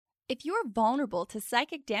If you're vulnerable to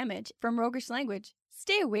psychic damage from roguish language,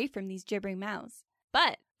 stay away from these gibbering mouths.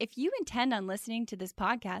 But if you intend on listening to this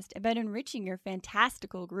podcast about enriching your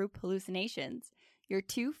fantastical group hallucinations, you're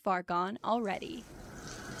too far gone already.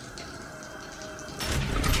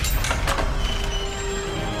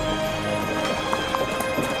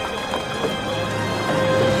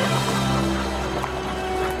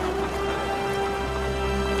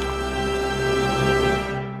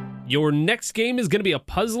 Your next game is going to be a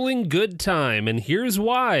puzzling good time, and here's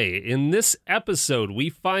why. In this episode, we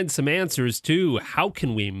find some answers to how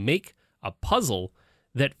can we make a puzzle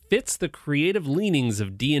that fits the creative leanings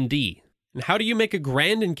of D&D. And how do you make a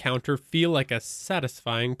grand encounter feel like a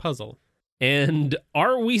satisfying puzzle? And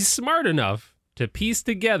are we smart enough to piece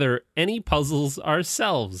together any puzzles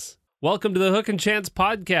ourselves? Welcome to the Hook and Chance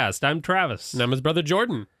podcast. I'm Travis. And I'm his brother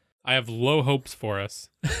Jordan. I have low hopes for us.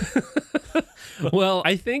 Well,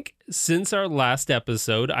 I think since our last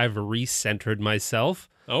episode, I've recentered myself.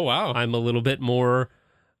 Oh, wow. I'm a little bit more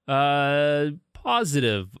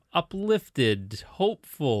positive, uplifted,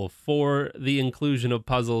 hopeful for the inclusion of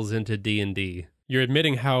puzzles into D&D. You're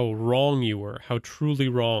admitting how wrong you were, how truly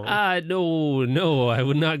wrong. No, I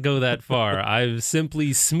would not go that far. I've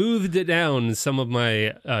simply smoothed it down some of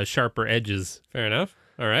my sharper edges. Fair enough.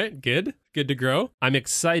 All right, good. Good to grow. I'm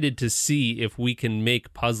excited to see if we can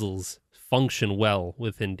make puzzles function well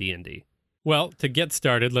within D&D. Well, to get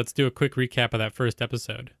started, let's do a quick recap of that first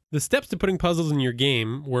episode. The steps to putting puzzles in your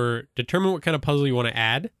game were determine what kind of puzzle you want to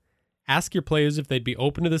add, ask your players if they'd be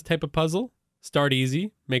open to this type of puzzle, start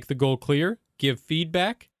easy, make the goal clear, give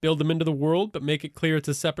feedback, build them into the world, but make it clear it's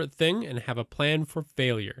a separate thing, and have a plan for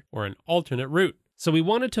failure, or an alternate route. So we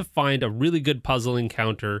wanted to find a really good puzzle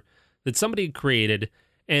encounter that somebody created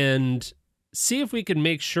and see if we could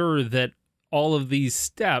make sure that all of these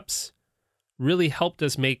steps really helped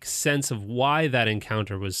us make sense of why that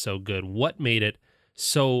encounter was so good, what made it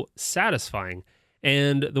so satisfying.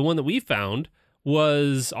 And the one that we found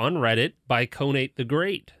was on Reddit by Conate the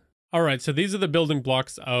Great. All right, so these are the building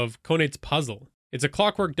blocks of Conate's puzzle. It's a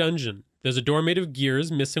clockwork dungeon. There's a door made of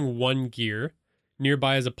gears, missing one gear.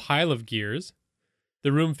 Nearby is a pile of gears.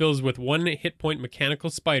 The room fills with 1 hit point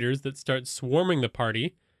mechanical spiders that start swarming the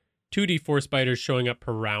party, 2d4 spiders showing up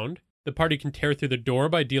per round. The party can tear through the door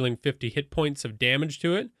by dealing 50 hit points of damage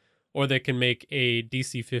to it, or they can make a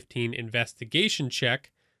DC 15 investigation check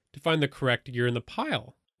to find the correct gear in the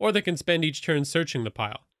pile, or they can spend each turn searching the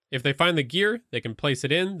pile. If they find the gear, they can place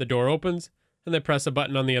it in, the door opens, and they press a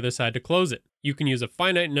button on the other side to close it. You can use a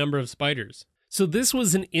finite number of spiders. So this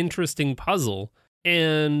was an interesting puzzle,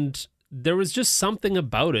 and there was just something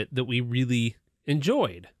about it that we really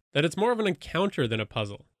enjoyed. That it's more of an encounter than a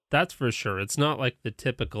puzzle. That's for sure. It's not like the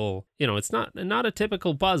typical, it's not a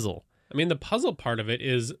typical puzzle. I mean, the puzzle part of it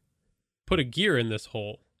is put a gear in this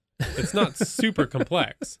hole. It's not super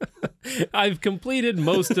complex. I've completed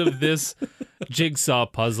most of this jigsaw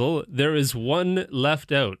puzzle. There is one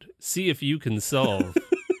left out. See if you can solve.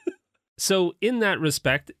 So in that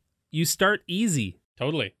respect, you start easy.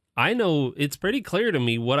 Totally. I know it's pretty clear to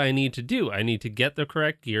me what I need to do. I need to get the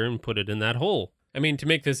correct gear and put it in that hole. I mean, to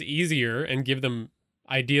make this easier and give them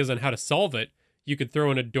ideas on how to solve it, you could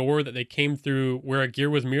throw in a door that they came through where a gear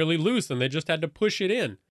was merely loose and they just had to push it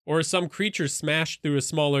in. Or some creature smashed through a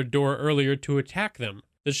smaller door earlier to attack them.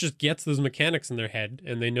 This just gets those mechanics in their head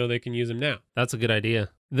and they know they can use them now. That's a good idea.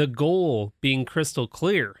 The goal being crystal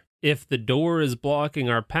clear. If the door is blocking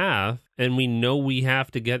our path and we know we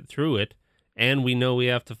have to get through it and we know we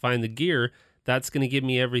have to find the gear, that's going to give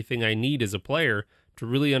me everything I need as a player to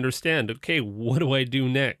really understand, okay, what do I do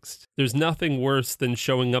next? There's nothing worse than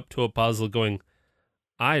showing up to a puzzle going,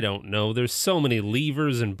 I don't know. There's so many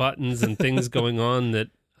levers and buttons and things going on that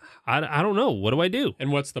I don't know. What do I do?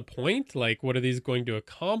 And what's the point? Like, what are these going to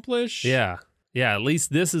accomplish? Yeah, at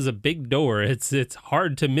least this is a big door. It's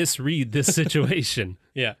hard to misread this situation.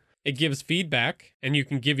 Yeah. It gives feedback, and you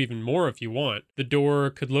can give even more if you want. The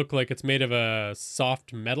door could look like it's made of a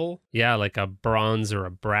soft metal. Yeah, like a bronze or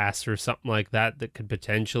a brass or something like that could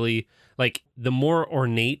potentially, like, the more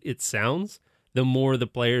ornate it sounds, the more the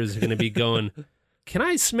players are going to be going, can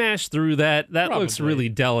I smash through that? That Probably. Looks really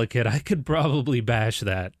delicate. I could probably bash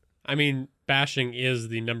that. I mean, bashing is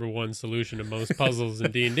the number one solution to most puzzles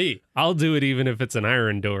in D&D. I'll do it even if it's an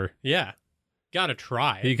iron door. Yeah. Gotta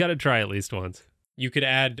try. You gotta try at least once. You could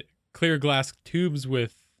add clear glass tubes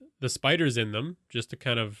with the spiders in them just to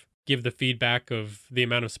kind of give the feedback of the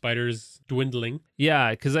amount of spiders dwindling.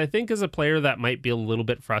 Yeah, because I think as a player that might be a little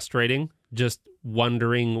bit frustrating, just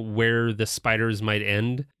wondering where the spiders might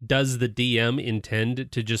end. Does the DM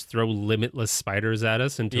intend to just throw limitless spiders at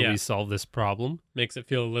us until we solve this problem? Makes it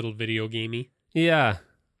feel a little video gamey. Yeah.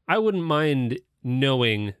 I wouldn't mind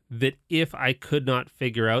knowing that if I could not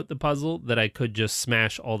figure out the puzzle, that I could just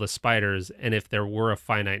smash all the spiders, and if there were a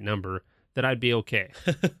finite number, that I'd be okay.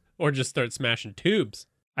 Or just start smashing tubes.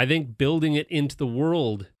 I think building it into the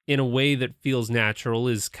world in a way that feels natural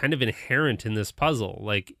is kind of inherent in this puzzle.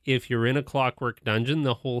 Like, if you're in a Clockwork dungeon,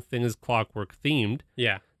 the whole thing is Clockwork themed.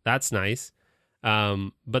 Yeah. That's nice.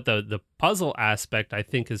 But the puzzle aspect, I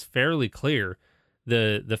think, is fairly clear.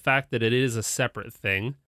 The fact that it is a separate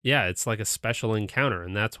thing, yeah, it's like a special encounter,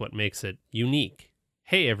 and that's what makes it unique.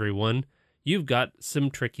 Hey, everyone, you've got some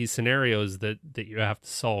tricky scenarios that you have to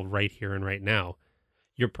solve right here and right now.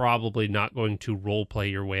 You're probably not going to role play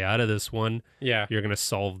your way out of this one. Yeah. You're going to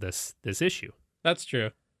solve this issue. That's true.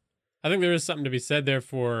 I think there is something to be said there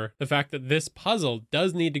for the fact that this puzzle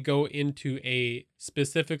does need to go into a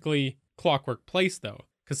specifically Clockwork place, though.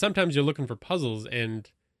 Because sometimes you're looking for puzzles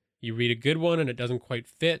and you read a good one and it doesn't quite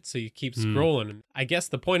fit, so you keep scrolling. And I guess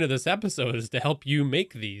the point of this episode is to help you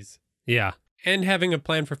make these. Yeah. And having a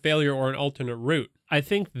plan for failure or an alternate route. I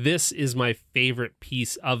think this is my favorite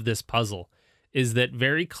piece of this puzzle, is that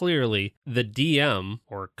very clearly the DM,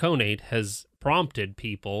 or Conate, has prompted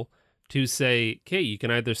people to say, okay, you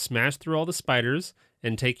can either smash through all the spiders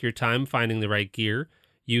and take your time finding the right gear.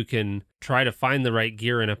 You can try to find the right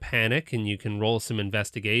gear in a panic, and you can roll some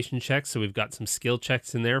investigation checks. So we've got some skill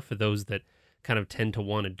checks in there for those that kind of tend to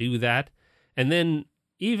want to do that. And then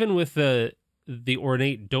even with the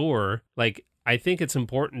ornate door, like, I think it's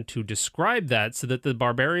important to describe that so that the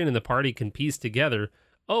barbarian and the party can piece together,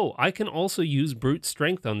 oh, I can also use brute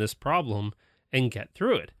strength on this problem and get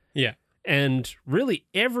through it. Yeah. And really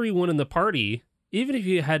everyone in the party, even if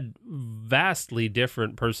you had vastly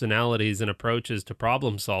different personalities and approaches to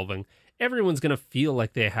problem solving, everyone's going to feel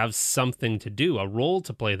like they have something to do, a role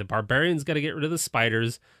to play. The barbarian's got to get rid of the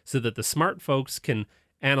spiders so that the smart folks can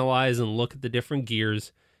analyze and look at the different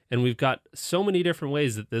gears. And we've got so many different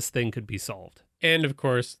ways that this thing could be solved. And of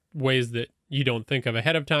course, ways that you don't think of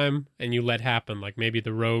ahead of time and you let happen. Like maybe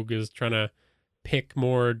the rogue is trying to pick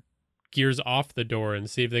more gears off the door and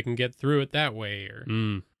see if they can get through it that way. Or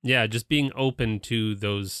Yeah, just being open to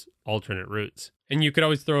those alternate routes. And you could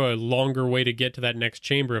always throw a longer way to get to that next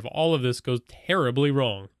chamber if all of this goes terribly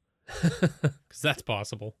wrong. Because that's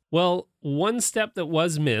possible. Well, one step that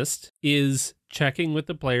was missed is checking with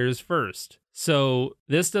the players first. So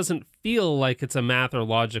this doesn't feel like it's a math or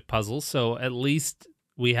logic puzzle, so at least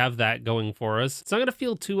we have that going for us. It's not going to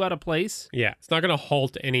feel too out of place. Yeah, it's not going to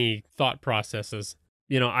halt any thought processes.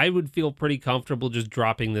 You know, I would feel pretty comfortable just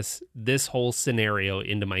dropping this whole scenario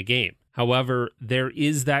into my game. However, there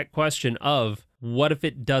is that question of, what if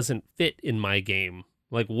it doesn't fit in my game?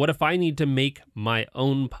 Like, what if I need to make my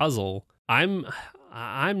own puzzle? I'm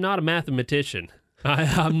not a mathematician.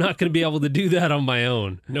 I'm not going to be able to do that on my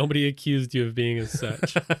own. Nobody accused you of being as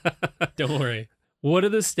such. Don't worry. What are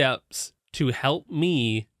the steps to help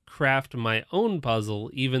me craft my own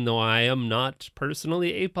puzzle, even though I am not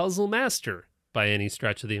personally a puzzle master by any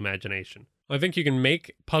stretch of the imagination? I think you can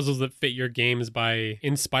make puzzles that fit your games by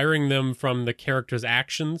inspiring them from the character's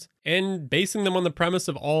actions and basing them on the premise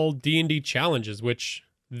of all D&D challenges, which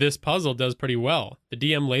this puzzle does pretty well. The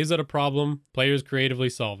DM lays out a problem, players creatively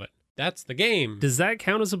solve it. That's the game. Does that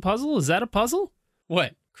count as a puzzle? Is that a puzzle?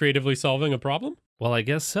 What? Creatively solving a problem? Well, I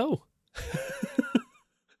guess so.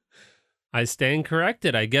 I stand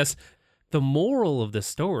corrected. I guess the moral of the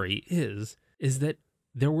story is that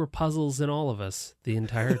there were puzzles in all of us the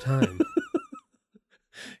entire time.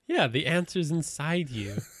 Yeah, the answer's inside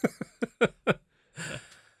you.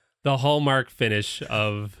 The hallmark finish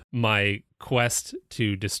of my quest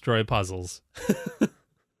to destroy puzzles.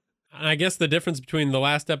 I guess the difference between the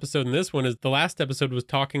last episode and this one is the last episode was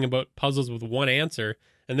talking about puzzles with one answer,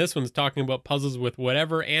 and this one's talking about puzzles with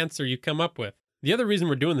whatever answer you come up with. The other reason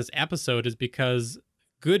we're doing this episode is because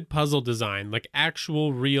good puzzle design, like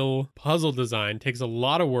actual real puzzle design, takes a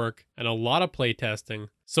lot of work and a lot of play testing.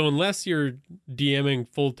 So unless you're DMing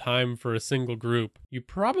full time for a single group, you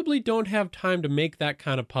probably don't have time to make that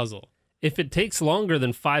kind of puzzle. If it takes longer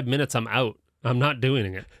than 5 minutes, I'm out. I'm not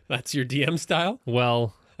doing it. That's your DM style?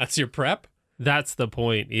 Well, that's your prep? That's the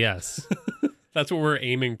point, yes. That's what we're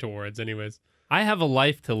aiming towards anyways. I have a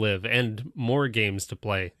life to live and more games to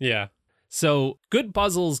play. Yeah. So good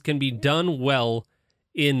puzzles can be done well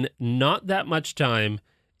in not that much time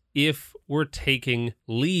if we're taking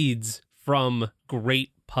leads from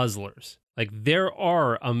great puzzlers. Like, there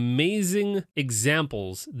are amazing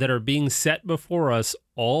examples that are being set before us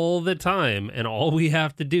all the time, and all we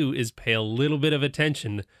have to do is pay a little bit of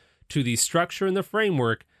attention to the structure and the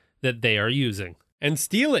framework that they are using. And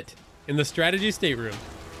steal it in the strategy stateroom.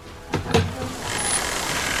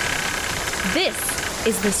 This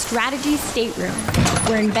is the Strategy Stateroom,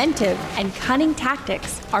 where inventive and cunning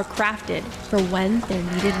tactics are crafted for when they're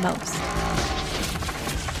needed most.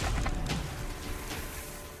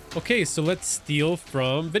 Okay, so let's steal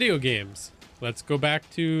from video games. Let's go back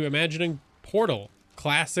to imagining Portal.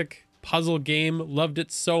 Classic puzzle game. Loved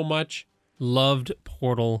it so much. Loved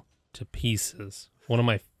Portal to pieces. One of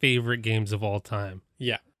my favorite games of all time.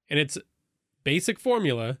 Yeah. And its basic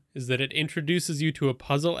formula is that it introduces you to a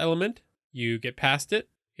puzzle element. You get past it.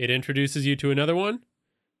 It introduces you to another one.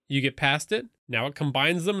 You get past it. Now it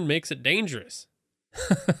combines them and makes it dangerous.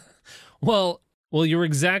 Well, you're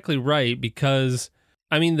exactly right, because,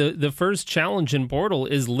 I mean, the first challenge in Portal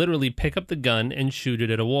is literally pick up the gun and shoot it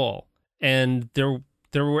at a wall. And there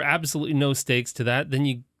were absolutely no stakes to that.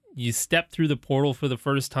 Then you step through the portal for the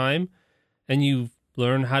first time, and you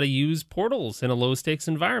learn how to use portals in a low-stakes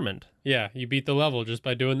environment. Yeah, you beat the level just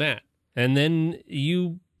by doing that. And then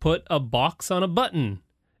you put a box on a button,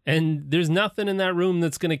 and there's nothing in that room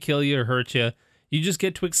that's going to kill you or hurt you. You just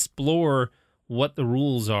get to explore what the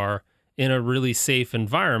rules are in a really safe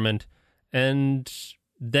environment. And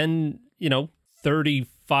then,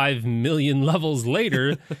 35 million levels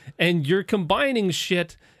later, and you're combining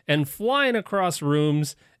shit and flying across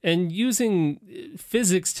rooms and using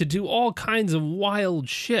physics to do all kinds of wild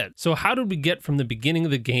shit. So how did we get from the beginning of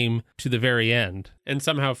the game to the very end? And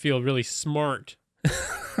somehow feel really smart.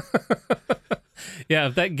 Yeah,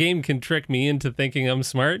 if that game can trick me into thinking I'm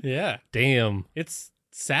smart, yeah, damn. It's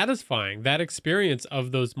satisfying. That experience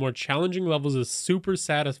of those more challenging levels is super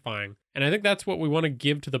satisfying. And I think that's what we want to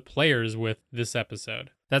give to the players with this episode.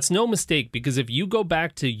 That's no mistake, because if you go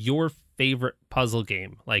back to your favorite puzzle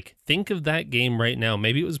game, like think of that game right now.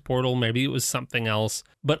 Maybe it was Portal, maybe it was something else,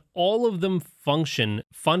 but all of them function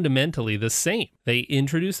fundamentally the same. They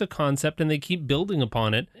introduce a concept and they keep building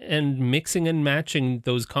upon it and mixing and matching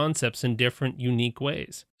those concepts in different, unique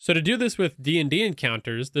ways. So to do this with D&D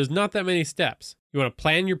encounters, there's not that many steps. You want to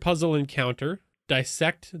plan your puzzle encounter,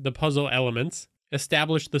 dissect the puzzle elements,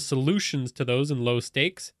 establish the solutions to those in low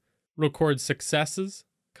stakes, record successes,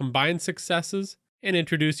 combine successes, and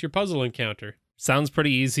introduce your puzzle encounter. Sounds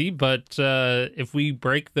pretty easy, but if we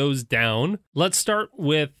break those down, let's start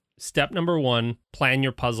with step number 1, plan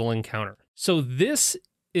your puzzle encounter. So this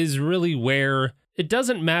is really where it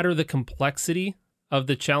doesn't matter the complexity of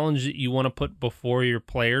the challenge that you want to put before your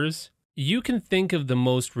players. You can think of the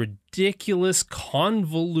most ridiculous,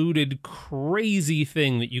 convoluted, crazy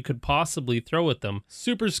thing that you could possibly throw at them.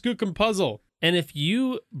 Super Skookum puzzle. And if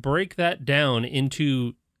you break that down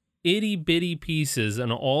into itty-bitty pieces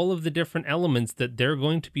and all of the different elements that they're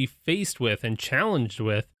going to be faced with and challenged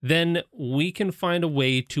with, then we can find a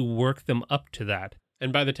way to work them up to that.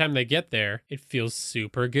 And by the time they get there, it feels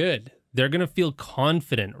super good. They're going to feel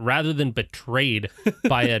confident rather than betrayed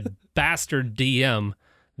by a bastard DM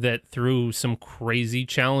that threw some crazy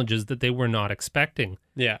challenges that they were not expecting.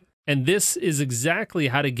 Yeah. And this is exactly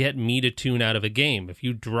how to get me to tune out of a game. If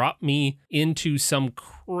you drop me into some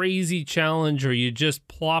crazy challenge or you just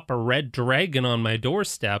plop a red dragon on my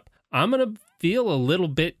doorstep, I'm going to feel a little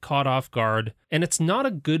bit caught off guard, and it's not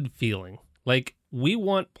a good feeling. Like, we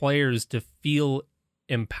want players to feel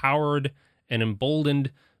empowered and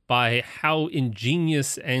emboldened by how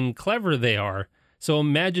ingenious and clever they are. So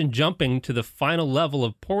imagine jumping to the final level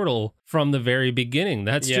of Portal from the very beginning.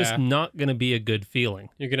 That's just not going to be a good feeling.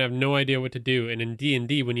 You're going to have no idea what to do. And in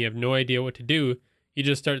D&D, when you have no idea what to do, you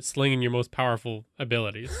just start slinging your most powerful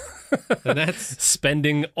abilities. And that's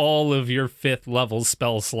spending all of your 5th level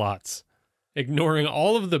spell slots. Ignoring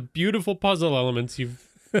all of the beautiful puzzle elements you've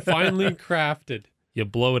finally crafted. You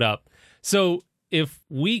blow it up. So if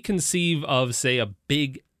we conceive of, say, a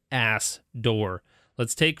big ass door,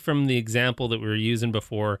 let's take from the example that we were using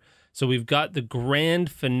before. So we've got the grand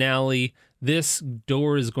finale. This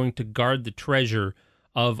door is going to guard the treasure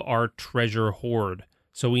of our treasure hoard.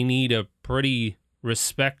 So we need a pretty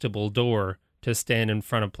respectable door to stand in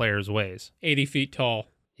front of players' ways. 80 feet tall.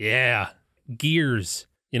 Yeah. Gears.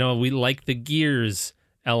 We like the gears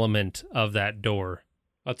element of that door.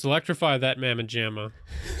 Let's electrify that mamma jamma.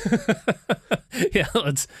 Yeah,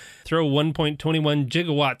 let's throw 1.21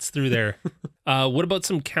 gigawatts through there. What about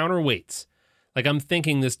some counterweights? Like, I'm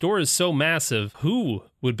thinking this door is so massive, who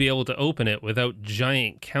would be able to open it without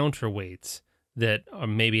giant counterweights that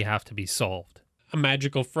maybe have to be solved? A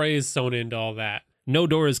magical phrase sewn into all that. No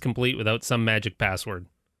door is complete without some magic password.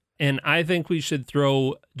 And I think we should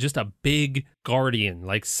throw just a big guardian,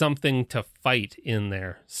 like something to fight in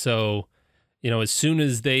there. So, as soon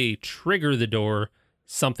as they trigger the door,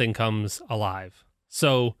 something comes alive.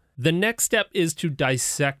 So the next step is to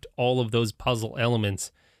dissect all of those puzzle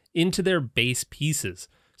elements into their base pieces.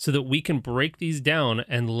 so that we can break these down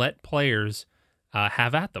and let players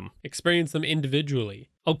have at them. Experience them individually.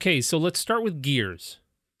 Okay, so let's start with gears.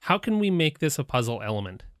 How can we make this a puzzle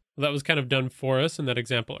element? Well, that was kind of done for us in that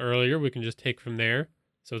example earlier. We can just take from there.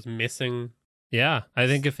 So it's missing. Yeah, I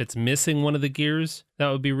think if it's missing one of the gears, that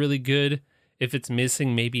would be really good. If it's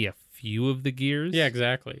missing maybe a few of the gears, Yeah,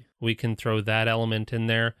 exactly. we can throw that element in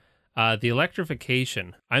there. The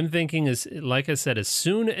electrification, I'm thinking is, like I said, as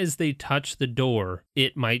soon as they touch the door,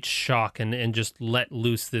 it might shock and just let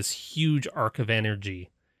loose this huge arc of energy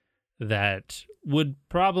that would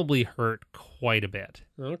probably hurt quite a bit.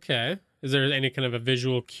 Okay. Is there any kind of a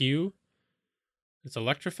visual cue? It's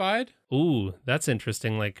electrified? Ooh, that's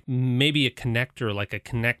interesting. Like maybe a connector, like a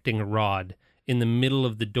connecting rod in the middle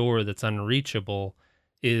of the door that's unreachable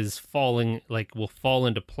is falling, like will fall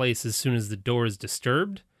into place as soon as the door is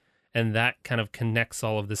disturbed. And that kind of connects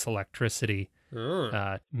all of this electricity.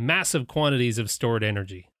 Massive quantities of stored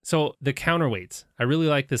energy. So the counterweights, I really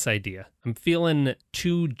like this idea. I'm feeling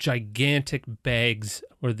 2 gigantic bags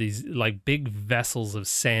or these like big vessels of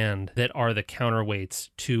sand that are the counterweights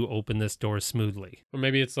to open this door smoothly. Or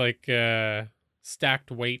maybe it's like stacked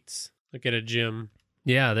weights, like at a gym.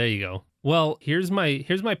 Yeah, there you go. Well, here's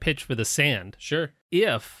my pitch for the sand. Sure.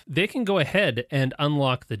 If they can go ahead and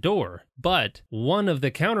unlock the door, but one of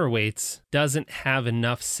the counterweights doesn't have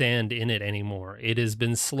enough sand in it anymore. It has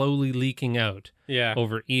been slowly leaking out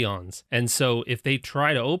over eons. And so if they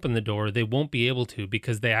try to open the door, they won't be able to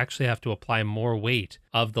because they actually have to apply more weight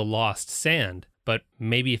of the lost sand. But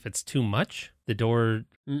maybe if it's too much, the door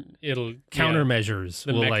countermeasures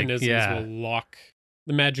the will mechanisms will lock.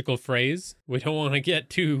 The magical phrase. We don't want to get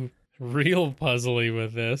too real puzzly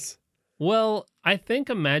with this. Well, I think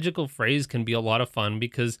a magical phrase can be a lot of fun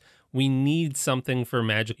because we need something for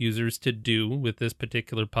magic users to do with this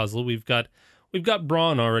particular puzzle. We've got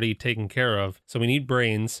brawn already taken care of, so we need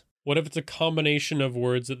brains. What if it's a combination of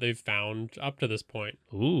words that they've found up to this point?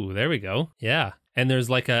 Ooh, there we go. Yeah. And there's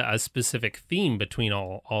like a specific theme between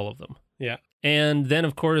all of them. Yeah. And then,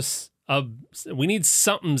 of course, we need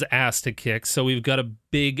something's ass to kick, so we've got a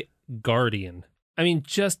big guardian. I mean,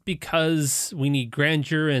 just because we need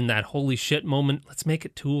grandeur and that holy shit moment, let's make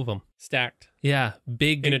it 2 of them. Stacked. Yeah,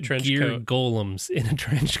 big in a trench geared golems in a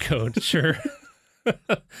trench coat, sure.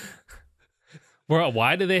 Well,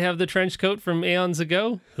 why do they have the trench coat from aeons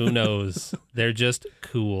ago? Who knows? They're just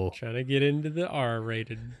cool. Trying to get into the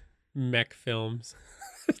R-rated mech films.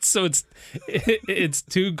 So it's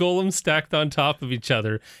 2 golems stacked on top of each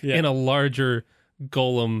other in a larger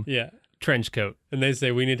golem trench coat. And they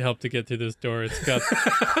say, we need help to get through this door. It's got...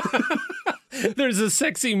 There's a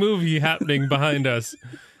sexy movie happening behind us.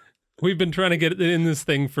 We've been trying to get in this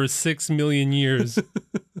thing for 6 million years.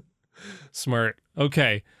 Smart.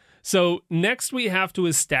 Okay. So next we have to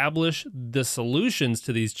establish the solutions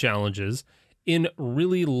to these challenges in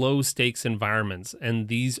really low stakes environments. And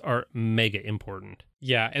these are mega important.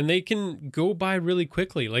 Yeah. And they can go by really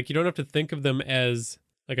quickly. Like you don't have to think of them as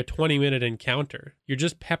like a 20-minute encounter. You're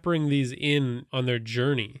just peppering these in on their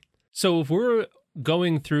journey. So if we're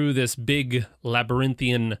going through this big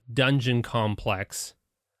labyrinthian dungeon complex,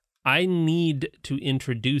 I need to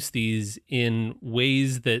introduce these in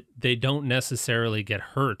ways that they don't necessarily get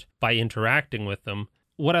hurt by interacting with them.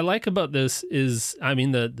 What I like about this is, I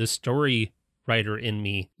mean, the story writer in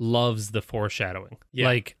me loves the foreshadowing. Yeah.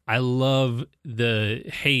 Like, I love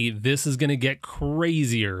hey, this is going to get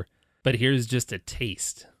crazier, but here's just a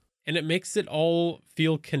taste. And it makes it all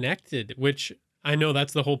feel connected, which I know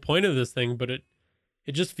that's the whole point of this thing, but it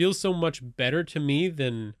just feels so much better to me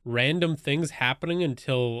than random things happening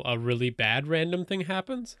until a really bad random thing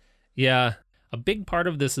happens. Yeah, a big part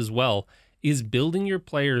of this as well is building your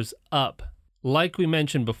players up. Like we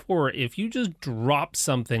mentioned before, if you just drop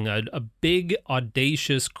something, a big,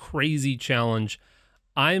 audacious, crazy challenge,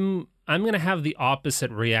 I'm going to have the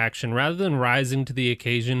opposite reaction. Rather than rising to the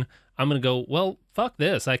occasion, I'm going to go, well, fuck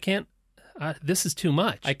this. I can't, this is too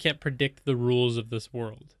much. I can't predict the rules of this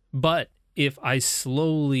world. But if I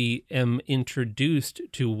slowly am introduced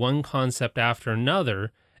to one concept after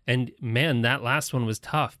another, and man, that last one was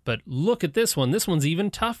tough, but look at this one. This one's even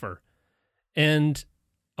tougher. And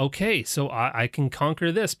okay, so I can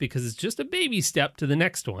conquer this because it's just a baby step to the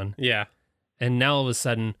next one. Yeah. And now all of a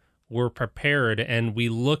sudden we're prepared and we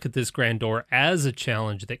look at this grand door as a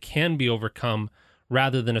challenge that can be overcome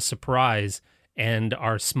rather than a surprise and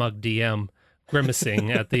our smug DM grimacing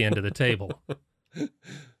at the end of the table.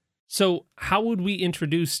 So how would we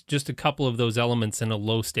introduce just a couple of those elements in a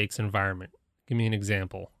low-stakes environment? Give me an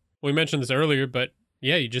example. We mentioned this earlier, but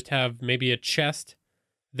yeah, you just have maybe a chest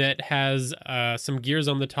that has some gears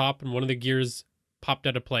on the top and one of the gears popped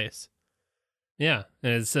out of place. Yeah,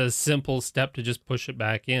 and it's a simple step to just push it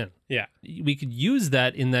back in. Yeah. We could use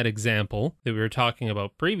that in that example that we were talking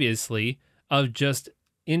about previously of just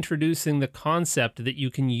introducing the concept that you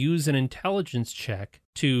can use an intelligence check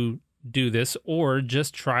to do this or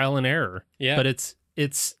just trial and error. Yeah. But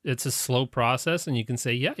it's a slow process, and you can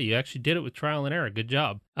say, yeah, you actually did it with trial and error. Good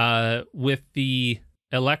job. With the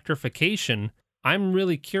electrification, I'm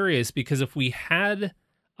really curious because if we had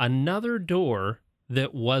another door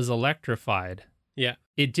that was electrified, Yeah.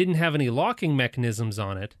 it didn't have any locking mechanisms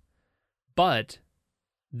on it, but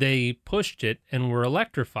they pushed it and were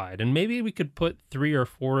electrified. And maybe we could put 3 or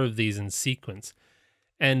 4 of these in sequence.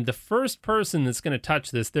 And the first person that's going to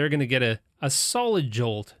touch this, they're going to get a solid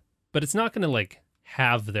jolt, but it's not going to like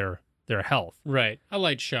have their health. Right. A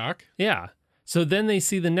light shock. Yeah. So then they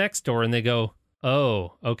see the next door and they go,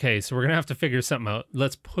 oh, okay, so we're going to have to figure something out.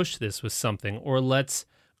 Let's push this with something, or let's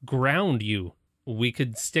ground you. We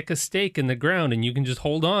could stick a stake in the ground and you can just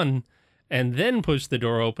hold on and then push the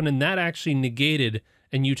door open. And that actually negated,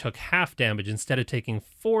 and you took half damage. Instead of taking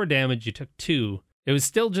 4 damage, you took 2. It was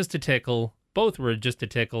still just a tickle. Both were just a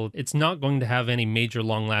tickle. It's not going to have any major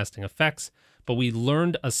long-lasting effects, but we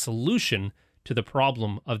learned a solution to the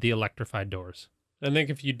problem of the electrified doors. I think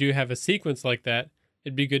if you do have a sequence like that,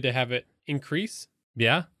 it'd be good to have it increase.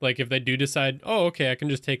 Yeah? Like if they do decide, oh, okay, I can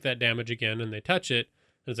just take that damage again, and they touch it,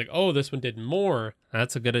 and it's like, oh, this one did more.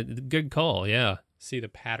 That's a good call, yeah. See the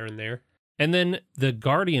pattern there. And then the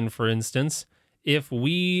Guardian, for instance, if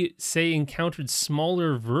we, say, encountered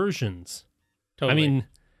smaller versions, Totally. I mean,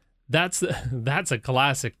 that's a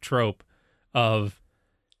classic trope of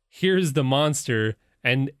here's the monster,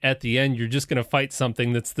 and at the end you're just going to fight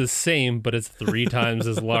something that's the same, but it's 3 times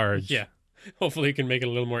as large. Yeah. Hopefully you can make it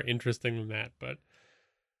a little more interesting than that.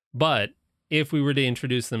 But if we were to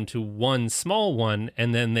introduce them to one small one,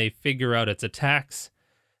 and then they figure out its attacks,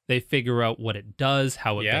 they figure out what it does,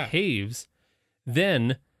 how it behaves,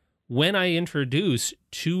 then when I introduce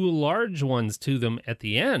 2 large ones to them at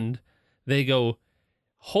the end, they go,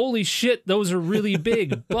 holy shit, those are really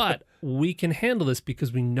big, but we can handle this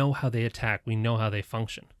because we know how they attack. We know how they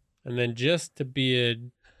function. And then just to be a...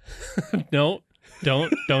 No,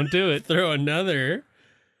 don't do it. throw another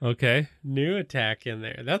Okay. new attack in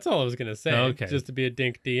there. That's all I was going to say. Okay. Just to be a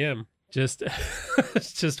dink DM. Just,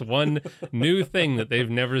 it's just one new thing that they've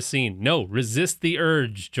never seen. No, resist the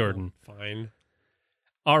urge, Jordan. Fine.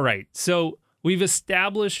 All right. So we've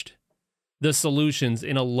established the solutions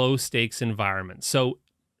in a low stakes environment. So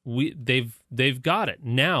they've got it.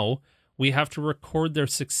 Now we have to record their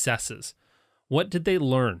successes. What did they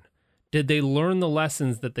learn? Did they learn the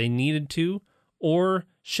lessons that they needed to? Or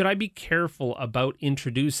should I be careful about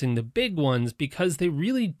introducing the big ones because they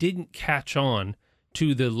really didn't catch on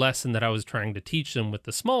to the lesson that I was trying to teach them with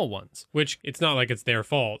the small ones? Which, it's not like it's their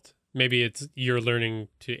fault. Maybe it's you're learning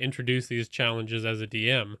to introduce these challenges as a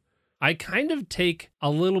DM. I kind of take a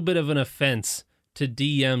little bit of an offense to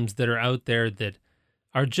DMs that are out there that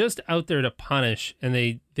are just out there to punish, and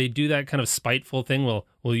they do that kind of spiteful thing.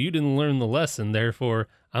 Well, you didn't learn the lesson, therefore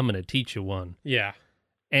I'm going to teach you one. Yeah.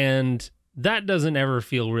 And that doesn't ever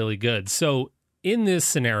feel really good. So in this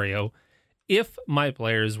scenario, if my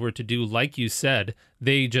players were to do like you said,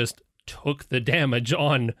 they just took the damage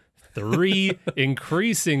on 3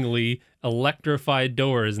 increasingly electrified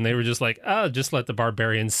doors, and they were just like, just let the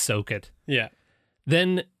barbarians soak it. Yeah.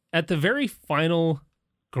 Then at the very final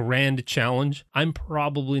grand challenge, I'm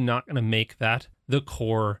probably not going to make that the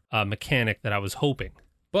core mechanic that I was hoping.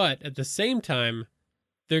 But at the same time,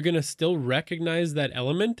 they're going to still recognize that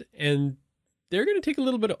element, and they're going to take a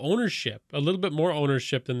little bit of ownership, a little bit more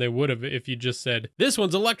ownership than they would have if you just said, this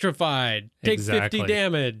one's electrified, take Exactly. 50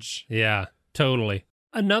 damage. Yeah, totally.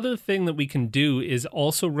 Another thing that we can do is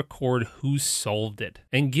also record who solved it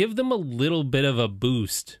and give them a little bit of a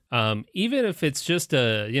boost. Even if it's just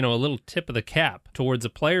a little tip of the cap towards a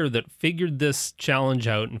player that figured this challenge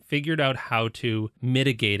out and figured out how to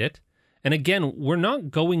mitigate it. And again, we're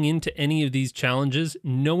not going into any of these challenges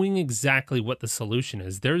knowing exactly what the solution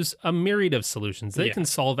is. There's a myriad of solutions. They can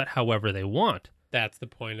solve it however they want. That's the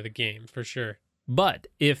point of the game, for sure. But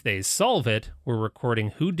if they solve it, we're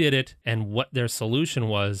recording who did it and what their solution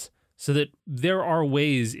was, so that there are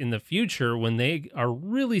ways in the future when they are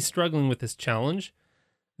really struggling with this challenge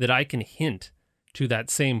that I can hint to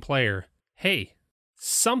that same player, hey,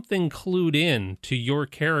 something clued in to your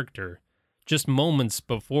character just moments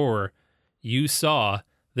before you saw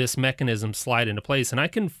this mechanism slide into place. And I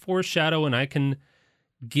can foreshadow and I can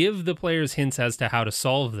give the players hints as to how to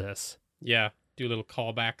solve this. Yeah, do little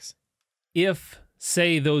callbacks. If,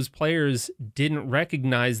 say, those players didn't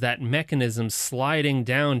recognize that mechanism sliding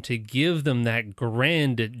down to give them that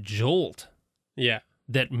grand jolt Yeah.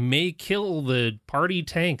 that may kill the party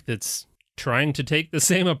tank that's trying to take the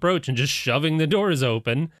same approach and just shoving the doors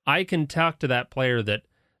open. I can talk to that player that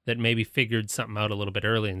maybe figured something out a little bit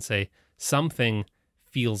early and say, something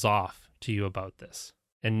feels off to you about this.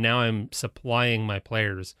 And now I'm supplying my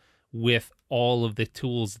players with all of the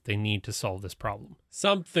tools that they need to solve this problem.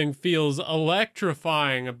 Something feels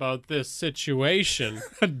electrifying about this situation.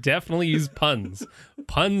 Definitely use puns.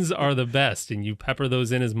 Puns are the best, and you pepper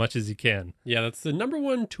those in as much as you can. Yeah, that's the number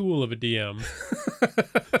one tool of a DM.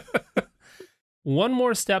 One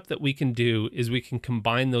more step that we can do is we can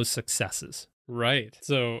combine those successes. Right.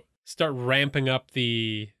 So start ramping up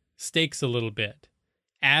the stakes a little bit.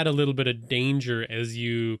 Add a little bit of danger as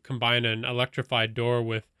you combine an electrified door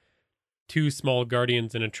with 2 small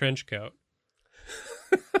guardians in a trench coat.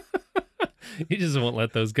 You just won't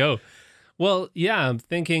let those go. Well, yeah, I'm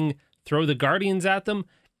thinking throw the guardians at them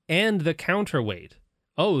and the counterweight.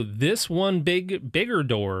 Oh, this one bigger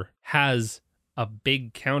door has a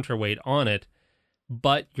big counterweight on it,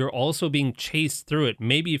 but you're also being chased through it.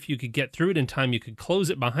 Maybe if you could get through it in time, you could close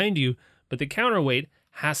it behind you, but the counterweight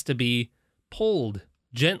has to be pulled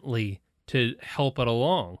gently to help it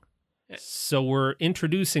along. So we're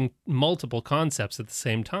introducing multiple concepts at the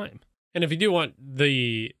same time. And if you do want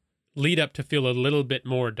the lead up to feel a little bit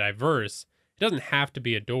more diverse, it doesn't have to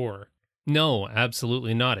be a door. No,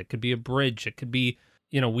 absolutely not. It could be a bridge. It could be,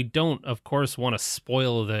 we don't, of course, want to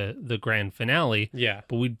spoil the grand finale. Yeah.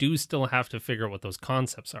 But we do still have to figure out what those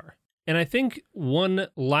concepts are. And I think one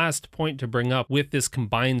last point to bring up with this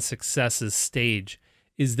combined successes stage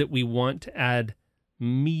is that we want to add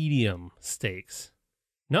medium stakes.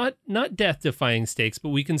 Not death-defying stakes, but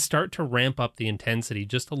we can start to ramp up the intensity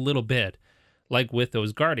just a little bit, like with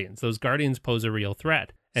those guardians. Those guardians pose a real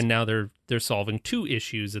threat, and now they're solving 2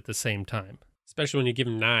 issues at the same time. Especially when you give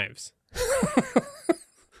them knives.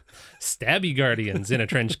 Stabby guardians in a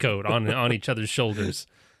trench coat on each other's shoulders.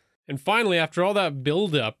 And finally, after all that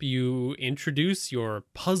build-up, you introduce your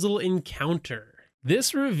puzzle encounter.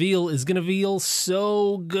 This reveal is going to feel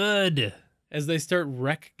so good. As they start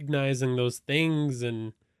recognizing those things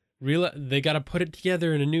and they got to put it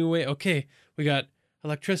together in a new way. Okay, we got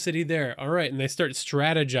electricity there. All right. And they start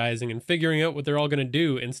strategizing and figuring out what they're all going to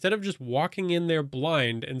do instead of just walking in there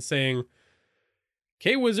blind and saying,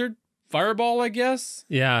 okay, wizard, fireball, I guess.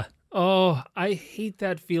 Yeah. Oh, I hate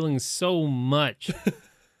that feeling so much.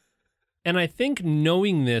 And I think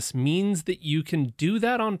knowing this means that you can do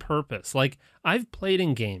that on purpose. Like, I've played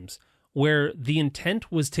in games where the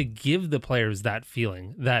intent was to give the players that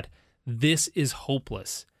feeling that this is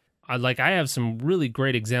hopeless. I have some really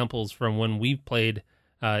great examples from when we've played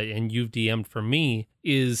and you've DM'd for me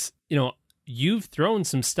is, you've thrown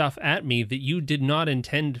some stuff at me that you did not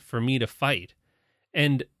intend for me to fight.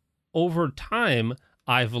 And over time,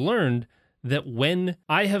 I've learned that when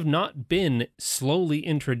I have not been slowly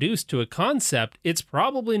introduced to a concept, it's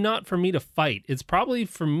probably not for me to fight. It's probably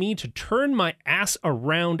for me to turn my ass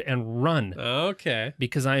around and run. Okay.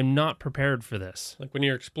 Because I am not prepared for this. Like when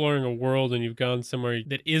you're exploring a world and you've gone somewhere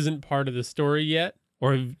that isn't part of the story yet.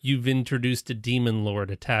 Or you've introduced a demon lord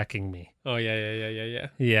attacking me. Oh, yeah.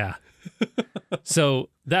 Yeah. So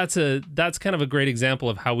that's kind of a great example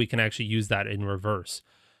of how we can actually use that in reverse.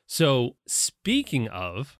 So speaking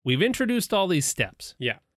of, we've introduced all these steps.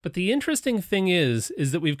 Yeah. But the interesting thing is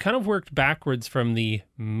that we've kind of worked backwards from the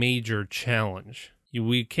major challenge.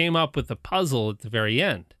 We came up with a puzzle at the very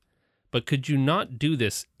end. But could you not do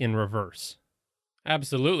this in reverse?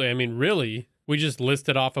 Absolutely. I mean, really, we just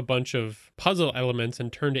listed off a bunch of puzzle elements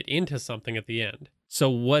and turned it into something at the end. So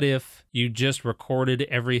what if you just recorded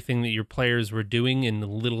everything that your players were doing in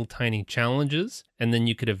little tiny challenges, and then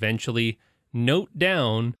you could eventually note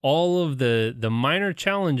down all of the minor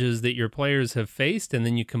challenges that your players have faced, and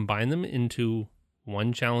then you combine them into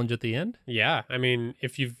one challenge at the end? Yeah, I mean,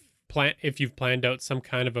 if you've planned out some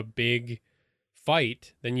kind of a big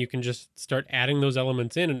fight, then you can just start adding those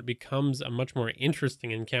elements in, and it becomes a much more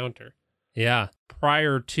interesting encounter. Yeah,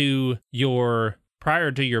 prior to your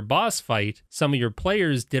boss fight, some of your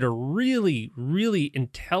players did a really, really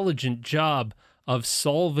intelligent job of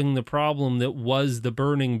solving the problem that was the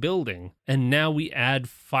burning building. And now we add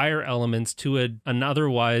fire elements to an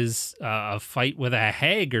otherwise a fight with a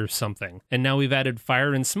hag or something. And now we've added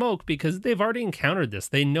fire and smoke because they've already encountered this.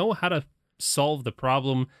 They know how to solve the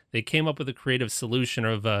problem. They came up with a creative solution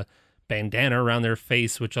of a bandana around their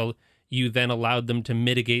face, which you then allowed them to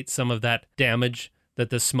mitigate some of that damage that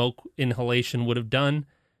the smoke inhalation would have done.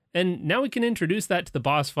 And now we can introduce that to the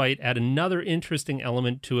boss fight, add another interesting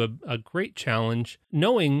element to a great challenge,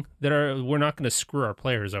 knowing that we're not going to screw our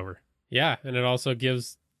players over. Yeah, and it also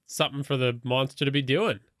gives something for the monster to be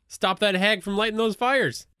doing. stop that hag from lighting those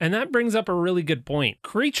fires. And that brings up a really good point.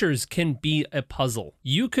 Creatures can be a puzzle.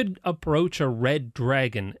 You could approach a red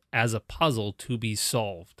dragon as a puzzle to be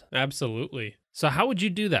solved. Absolutely. So how would you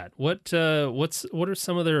do that? What are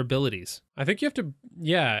some of their abilities? I think you have to,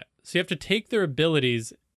 so you have to take their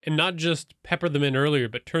abilities and not just pepper them in earlier,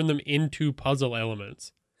 but turn them into puzzle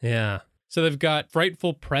elements. Yeah. So they've got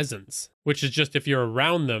Frightful Presence, which is just if you're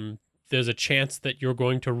around them, there's a chance that you're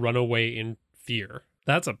going to run away in fear.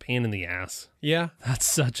 That's a pain in the ass. Yeah. That's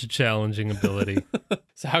such a challenging ability.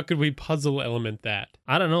 So how could we puzzle element that?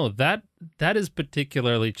 I don't know. That is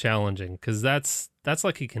particularly challenging because that's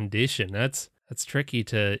like a condition. That's tricky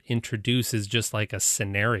to introduce as just like a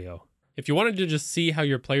scenario. If you wanted to just see how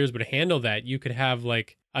your players would handle that, you could have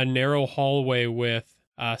like a narrow hallway with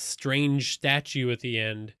a strange statue at the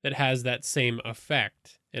end that has that same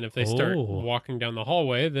effect. And if they start walking down the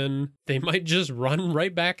hallway, then they might just run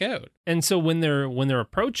right back out. And so when they're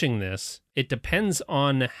approaching this, it depends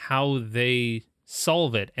on how they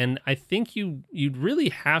solve it. And I think you'd really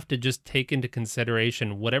have to just take into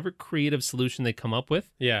consideration whatever creative solution they come up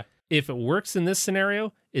with. Yeah. If it works in this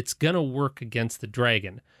scenario, it's going to work against the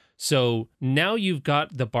dragon. So now you've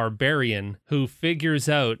got the barbarian who figures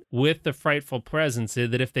out with the Frightful Presence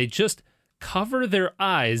that if they just cover their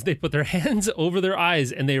eyes, they put their hands over their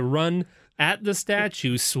eyes and they run at the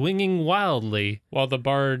statue swinging wildly while the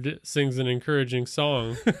bard sings an encouraging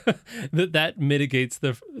song, that mitigates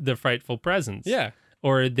the Frightful Presence. Yeah.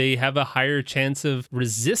 Or they have a higher chance of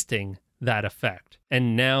resisting that effect.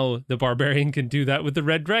 And now the barbarian can do that with the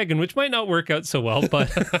red dragon, which might not work out so well,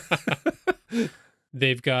 but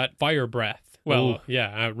they've got fire breath. Well,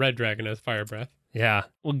 red dragon has fire breath. Yeah.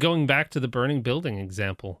 Well, going back to the burning building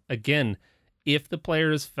example, again, if the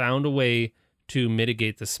player has found a way to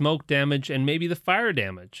mitigate the smoke damage and maybe the fire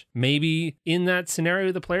damage, maybe in that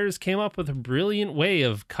scenario, the players came up with a brilliant way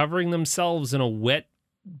of covering themselves in a wet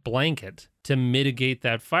blanket to mitigate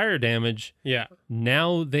that fire damage. Yeah.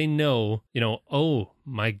 Now they know, oh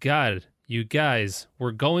my God, you guys,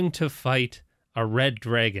 we're going to fight a red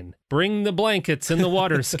dragon. Bring the blankets and the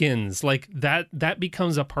water skins. Like that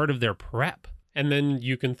becomes a part of their prep. And then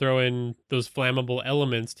you can throw in those flammable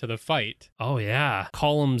elements to the fight. Oh, yeah.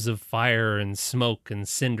 Columns of fire and smoke and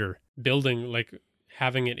cinder. Building, like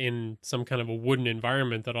having it in some kind of a wooden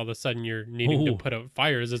environment that all of a sudden you're needing to put out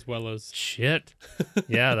fires as well as... Shit.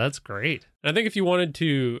 Yeah, that's great. I think if you wanted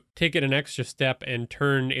to take it an extra step and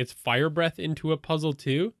turn its fire breath into a puzzle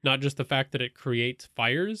too, not just the fact that it creates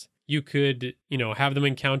fires, you could, have them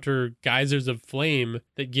encounter geysers of flame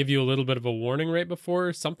that give you a little bit of a warning right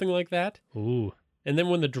before, something like that. Ooh. And then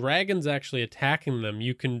when the dragon's actually attacking them,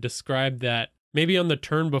 you can describe that maybe on the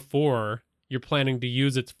turn before you're planning to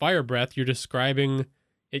use its fire breath, you're describing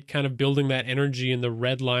it kind of building that energy and the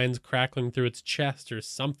red lines crackling through its chest or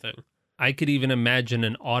something. I could even imagine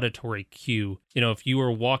an auditory cue. If you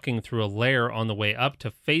were walking through a lair on the way up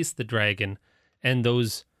to face the dragon and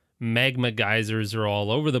those magma geysers are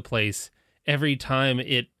all over the place, every time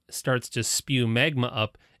it starts to spew magma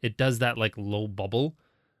up, it does that like low bubble.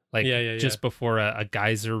 Like just before a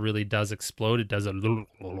geyser really does explode, it does a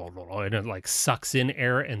and it like sucks in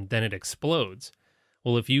air and then it explodes.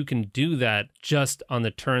 Well, if you can do that just on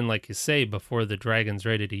the turn, like you say, before the dragon's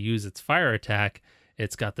ready to use its fire attack,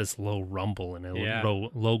 it's got this low rumble and a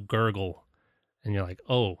low gurgle. And you're like,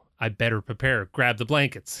 oh, I better prepare. Grab the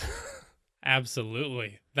blankets.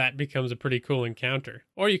 Absolutely. That becomes a pretty cool encounter.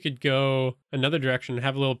 Or you could go another direction and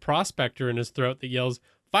have a little prospector in his throat that yells,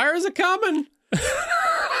 "Fire's a coming!"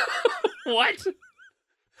 What?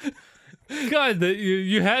 God,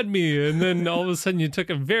 you had me, and then all of a sudden you took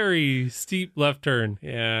a very steep left turn.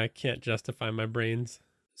 Yeah, I can't justify my brains.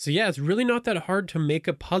 So yeah, it's really not that hard to make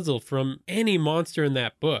a puzzle from any monster in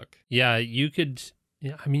that book. Yeah, you could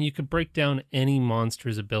break down any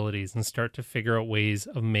monster's abilities and start to figure out ways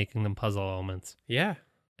of making them puzzle elements. Yeah.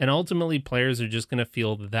 And ultimately, players are just going to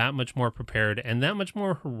feel that much more prepared and that much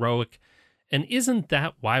more heroic. And isn't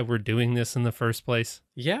that why we're doing this in the first place?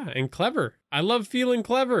 Yeah, and clever. I love feeling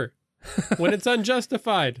clever when it's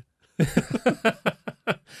unjustified.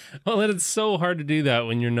 Well, and it's so hard to do that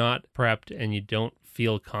when you're not prepped and you don't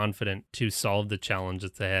feel confident to solve the challenge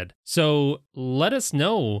that's ahead. So let us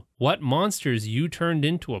know what monsters you turned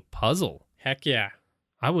into a puzzle. Heck yeah.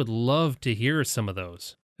 I would love to hear some of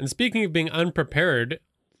those. And speaking of being unprepared,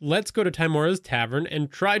 let's go to Timora's Tavern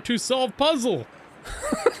and try to solve puzzle.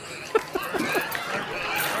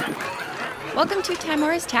 Welcome to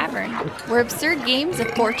Timora's Tavern, where absurd games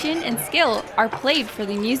of fortune and skill are played for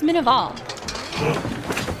the amusement of all.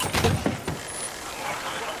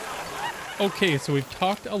 Okay, so we've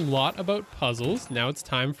talked a lot about puzzles. Now it's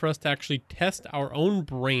time for us to actually test our own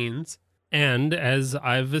brains. And as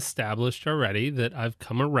I've established already, that I've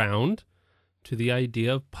come around to the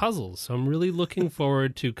idea of puzzles. So I'm really looking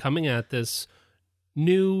forward to coming at this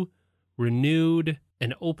new, renewed,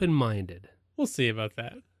 and open-minded. We'll see about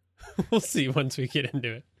that. We'll see once we get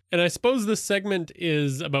into it. And I suppose this segment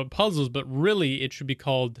is about puzzles, but really it should be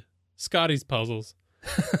called Scotty's Puzzles.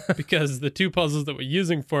 Because the two puzzles that we're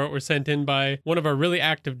using for it were sent in by one of our really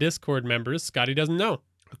active Discord members. Scotty doesn't know.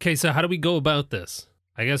 Okay, so how do we go about this?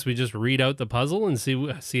 I guess we just read out the puzzle and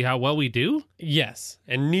see how well we do? Yes,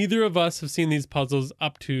 and neither of us have seen these puzzles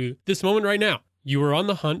up to this moment right now. You are on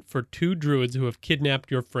the hunt for two druids who have kidnapped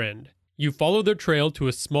your friend. You follow their trail to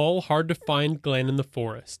a small, hard-to-find glen in the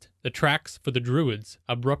forest. The tracks for the druids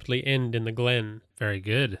abruptly end in the glen. Very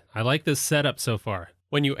good. I like this setup so far.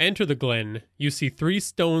 When you enter the glen, you see 3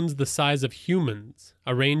 stones the size of humans,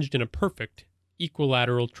 arranged in a perfect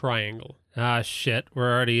equilateral triangle. Ah, shit.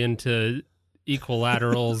 We're already into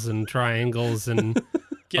equilaterals and triangles and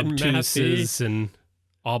Getting obtuses messy. and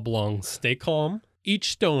oblongs. Stay calm.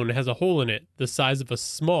 Each stone has a hole in it the size of a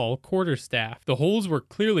small quarterstaff. The holes were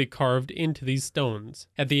clearly carved into these stones.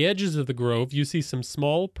 At the edges of the grove, you see some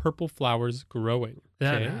small purple flowers growing.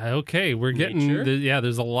 Okay, we're getting...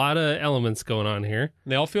 there's a lot of elements going on here.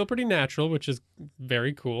 They all feel pretty natural, which is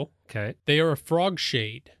very cool. Okay. They are a frog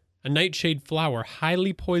shade, a nightshade flower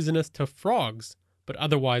highly poisonous to frogs, but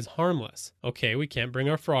otherwise harmless. Okay, we can't bring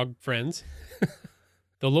our frog friends.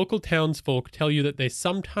 The local townsfolk tell you that they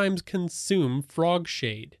sometimes consume frog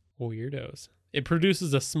shade. Weirdos. It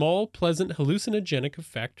produces a small, pleasant hallucinogenic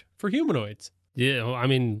effect for humanoids. Yeah, I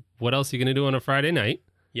mean, what else are you going to do on a Friday night?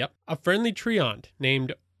 Yep. A friendly treant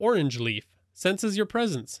named Orange Leaf senses your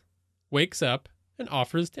presence, wakes up, and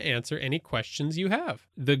offers to answer any questions you have.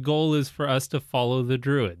 The goal is for us to follow the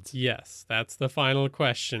druids. Yes, that's the final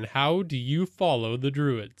question. How do you follow the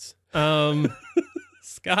druids?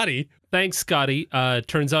 Scotty. Thanks, Scotty.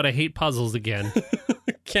 Turns out I hate puzzles again.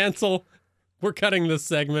 Cancel. We're cutting this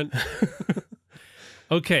segment.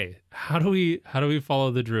 Okay, how do we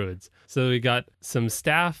follow the druids? So we got some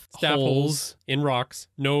staff holes in rocks,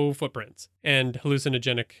 no footprints, and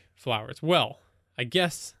hallucinogenic flowers. Well, I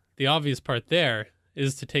guess the obvious part there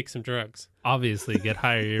is to take some drugs. Obviously, get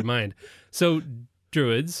higher in your mind. So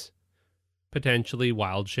druids potentially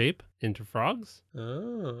wild shape into frogs.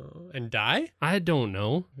 Oh, and die? I don't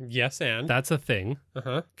know. Yes, and that's a thing.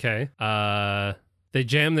 Uh-huh. Okay. They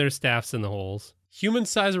jam their staffs in the holes.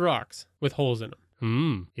 Human-sized rocks with holes in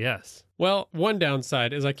them. Yes. Well, one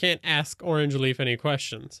downside is I can't ask Orange Leaf any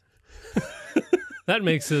questions. That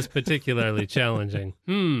makes this particularly challenging.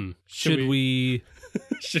 Should we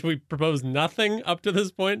should we propose nothing up to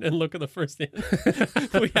this point and look at the first hint?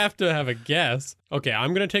 We have to have a guess. Okay,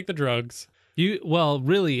 I'm going to take the drugs.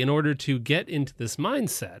 Really, in order to get into this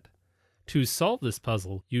mindset, to solve this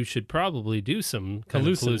puzzle, you should probably do some kind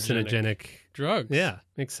of hallucinogenic drugs. Yeah,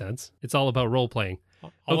 makes sense. It's all about role-playing.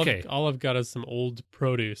 All I've got is some old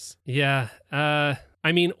produce. Yeah.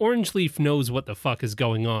 I mean, Orange Leaf knows what the fuck is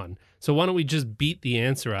going on. So why don't we just beat the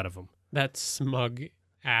answer out of him? That smug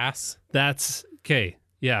ass. That's... Okay.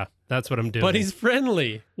 Yeah, that's what I'm doing. But he's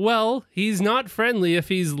friendly. Well, he's not friendly if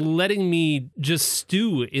he's letting me just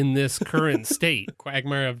stew in this current state.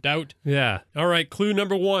 Quagmire of doubt. Yeah. All right, clue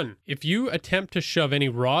number 1. If you attempt to shove any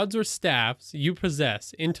rods or staffs you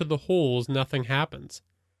possess into the holes, nothing happens.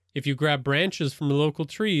 If you grab branches from the local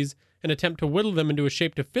trees and attempt to whittle them into a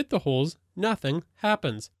shape to fit the holes, nothing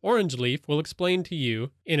happens. Orange Leaf will explain to you,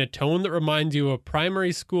 in a tone that reminds you of a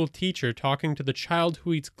primary school teacher talking to the child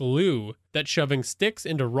who eats glue, that shoving sticks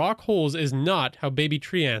into rock holes is not how baby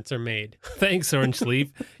tree ants are made. Thanks, Orange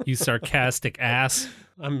Leaf, you sarcastic ass.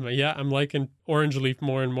 I'm liking Orange Leaf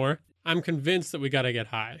more and more. I'm convinced that we gotta get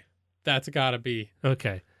high. That's gotta be.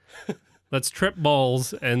 Okay. Let's trip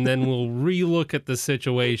balls, and then we'll relook at the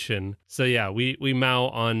situation. So yeah, we mow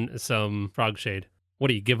on some frog shade. What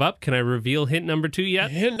do you give up? Can I reveal hint number 2 yet?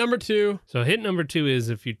 Hint number 2. So hint number 2 is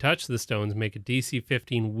if you touch the stones, make a DC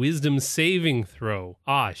 15 wisdom saving throw.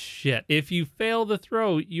 Ah, shit. If you fail the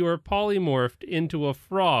throw, you are polymorphed into a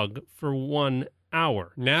frog for 1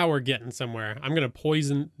 hour. Now we're getting somewhere. I'm going to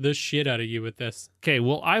poison the shit out of you with this. Okay,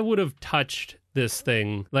 well, I would have touched this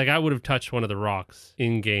thing. Like, I would have touched one of the rocks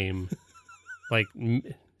in game. Like,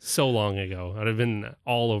 so long ago. I'd have been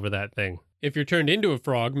all over that thing. If you're turned into a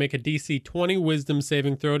frog, make a DC 20 wisdom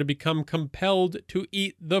saving throw to become compelled to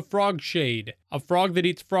eat the frog shade. A frog that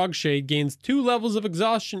eats frog shade gains 2 levels of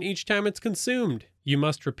exhaustion each time it's consumed. You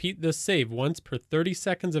must repeat this save once per 30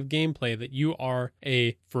 seconds of gameplay that you are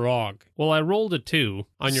a frog. Well, I rolled a 2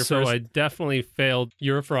 On your so first- I definitely failed.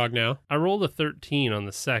 You're a frog now. I rolled a 13 on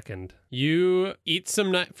the second. You eat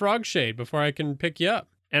some frog shade before I can pick you up.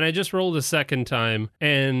 And I just rolled a second time,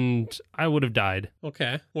 and I would have died.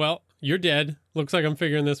 Okay. Well, you're dead. Looks like I'm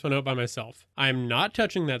figuring this one out by myself. I'm not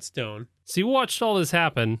touching that stone. So you watched all this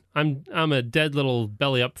happen. I'm a dead little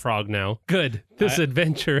belly up frog now. Good. This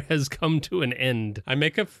adventure has come to an end. I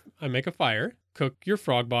make a fire, cook your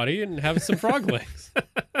frog body, and have some frog legs.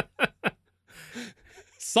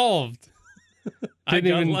 Solved.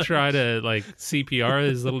 Didn't even try to like CPR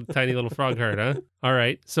his little tiny little frog heart, huh? All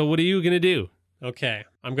right. So what are you gonna do? Okay,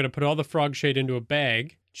 I'm going to put all the frog shade into a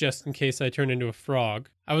bag, just in case I turn into a frog.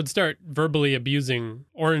 I would start verbally abusing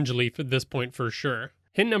Orange Leaf at this point for sure.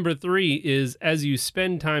 Hint number 3 is as you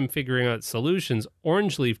spend time figuring out solutions,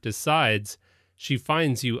 Orange Leaf decides she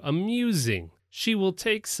finds you amusing. She will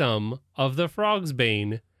take some of the frog's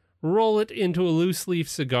bane, roll it into a loose leaf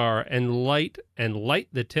cigar, and light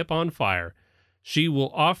the tip on fire. She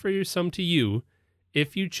will offer you some to you.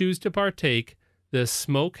 If you choose to partake, the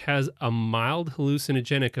smoke has a mild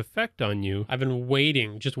hallucinogenic effect on you. I've been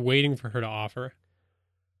waiting for her to offer.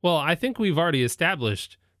 Well, I think we've already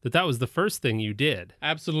established that was the first thing you did.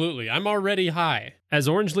 Absolutely. I'm already high. As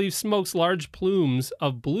Orange Leaf smokes, large plumes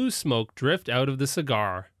of blue smoke drift out of the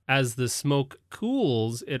cigar. As the smoke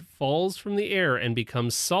cools, it falls from the air and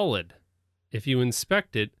becomes solid. If you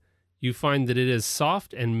inspect it, you find that it is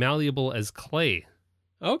soft and malleable as clay.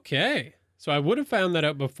 Okay. So I would have found that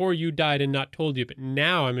out before you died and not told you, but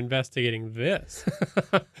now I'm investigating this.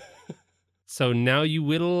 So now you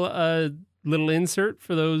whittle a little insert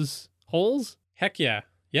for those holes? Heck yeah.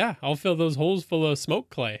 Yeah, I'll fill those holes full of smoke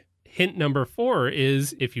clay. Hint number 4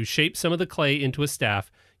 is if you shape some of the clay into a staff,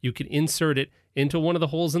 you can insert it into one of the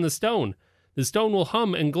holes in the stone. The stone will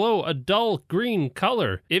hum and glow a dull green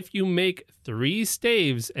color. If you make 3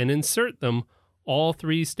 staves and insert them, all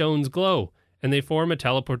 3 stones glow, and they form a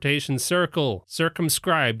teleportation circle,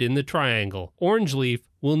 circumscribed in the triangle. Orange Leaf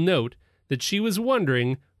will note that she was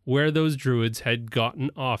wondering where those druids had gotten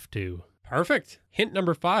off to. Perfect. Hint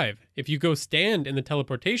number 5. If you go stand in the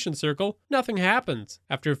teleportation circle, nothing happens.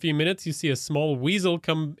 After a few minutes, you see a small weasel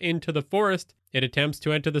come into the forest. It attempts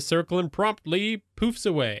to enter the circle and promptly poofs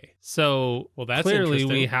away. So, well, that's clearly we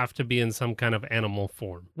interesting. have to be in some kind of animal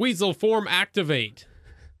form. Weasel form activate.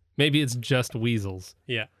 Maybe it's just weasels.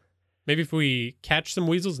 Yeah. Maybe if we catch some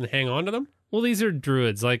weasels and hang on to them? Well, these are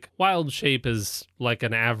druids. Like, wild shape is like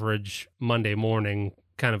an average Monday morning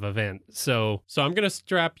kind of event. So I'm going to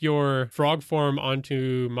strap your frog form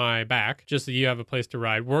onto my back just so you have a place to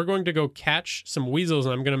ride. We're going to go catch some weasels,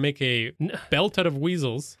 and I'm going to make a belt out of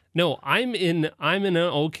weasels. No, I'm in an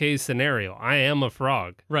okay scenario. I am a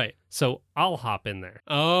frog. Right. So I'll hop in there.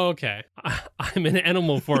 Okay. I'm in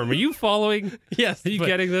animal form. Are you following? Yes. Are you but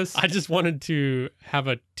getting this? I just wanted to have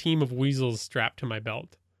a team of weasels strapped to my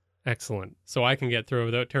belt Excellent. so I can get through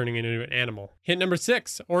without turning into an animal. Hint number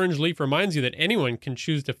 6. Orange Leaf reminds you that anyone can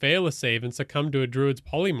choose to fail a save and succumb to a druid's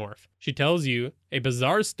polymorph. She tells you a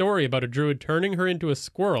bizarre story about a druid turning her into a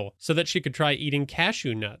squirrel so that she could try eating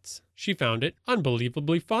cashew nuts. She found it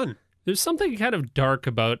unbelievably fun. There's something kind of dark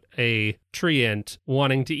about a treant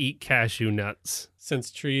wanting to eat cashew nuts.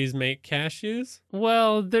 Since trees make cashews?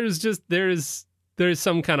 Well, there's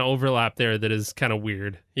some kind of overlap there that is kind of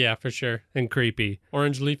weird Yeah, for sure. and creepy.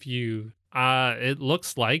 Orange Leaf, you... It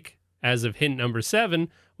looks like, as of hint number 7,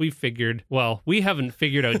 we haven't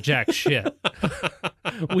figured out jack shit.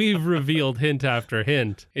 We've revealed hint after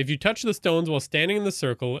hint. If you touch the stones while standing in the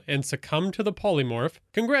circle and succumb to the polymorph,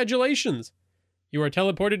 congratulations! You are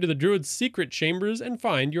teleported to the druid's secret chambers and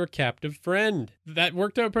find your captive friend. That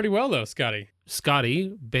worked out pretty well, though, Scotty. Scotty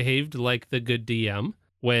behaved like the good DM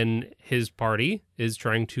when his party is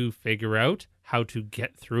trying to figure out how to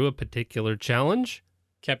get through a particular challenge.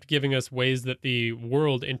 Kept giving us ways that the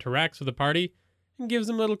world interacts with the party and gives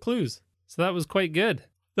them little clues. So that was quite good.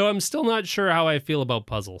 Though I'm still not sure how I feel about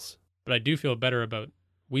puzzles. But I do feel better about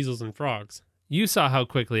weasels and frogs. You saw how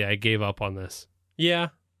quickly I gave up on this. Yeah,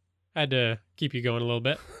 I had to keep you going a little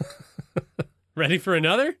bit. Ready for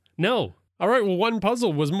another? No. All right, well, one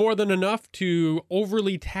puzzle was more than enough to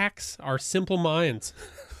overly tax our simple minds.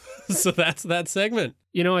 So that's that segment.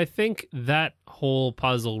 You know, I think that whole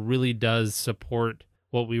puzzle really does support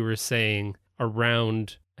what we were saying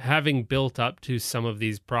around having built up to some of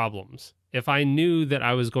these problems. If I knew that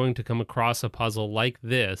I was going to come across a puzzle like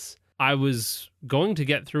this, I was going to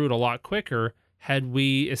get through it a lot quicker had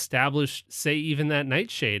we established, say, even that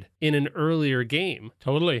Nightshade in an earlier game.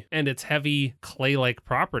 Totally. And its heavy clay-like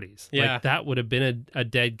properties. Yeah. Like, that would have been a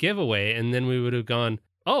dead giveaway, and then we would have gone,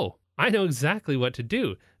 oh, I know exactly what to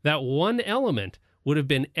do. That one element would have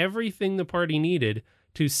been everything the party needed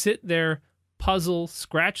to sit there, puzzle,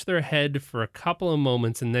 scratch their head for a couple of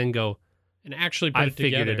moments, and then go, And actually put I it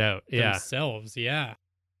figured together it out. Yeah. themselves. Yeah.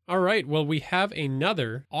 All right. Well, we have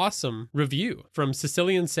another awesome review from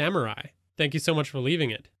Sicilian Samurai. Thank you so much for leaving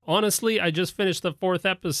it. Honestly, I just finished the 4th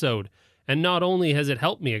episode, and not only has it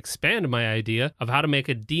helped me expand my idea of how to make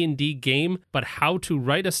a D&D game, but how to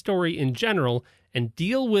write a story in general and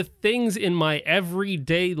deal with things in my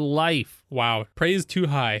everyday life. Wow. Praise too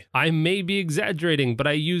high. I may be exaggerating, but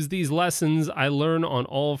I use these lessons I learn on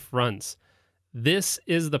all fronts. This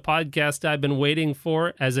is the podcast I've been waiting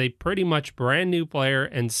for as a pretty much brand new player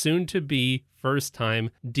and soon to be first time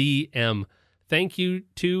DM. Thank you,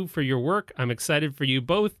 too, for your work. I'm excited for you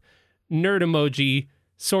both. Nerd emoji,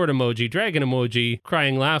 sword emoji, dragon emoji,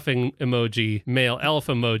 crying laughing emoji, male elf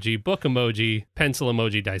emoji, book emoji, pencil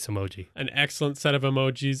emoji, dice emoji. An excellent set of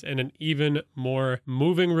emojis and an even more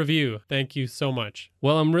moving review. Thank you so much.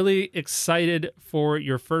 Well, I'm really excited for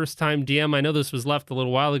your first time DM. I know this was left a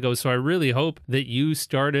little while ago, so I really hope that you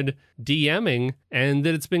started DMing and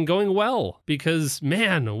that it's been going well, because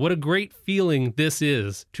man, what a great feeling this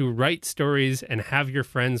is to write stories and have your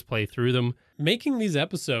friends play through them. Making these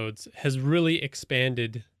episodes has really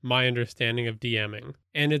expanded my understanding of DMing,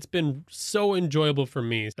 and it's been so enjoyable for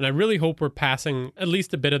me. And I really hope we're passing at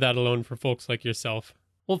least a bit of that along for folks like yourself.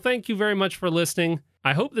 Well, thank you very much for listening.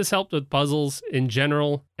 I hope this helped with puzzles in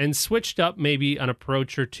general and switched up maybe an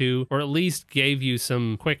approach or two, or at least gave you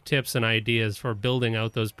some quick tips and ideas for building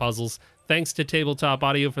out those puzzles. Thanks to Tabletop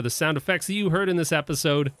Audio for the sound effects that you heard in this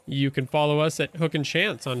episode. You can follow us at Hook and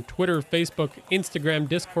Chance on Twitter, Facebook, Instagram,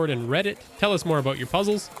 Discord, and Reddit. Tell us more about your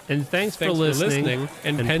puzzles. And thanks for listening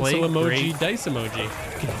and and pencil play emoji, great. dice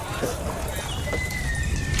emoji.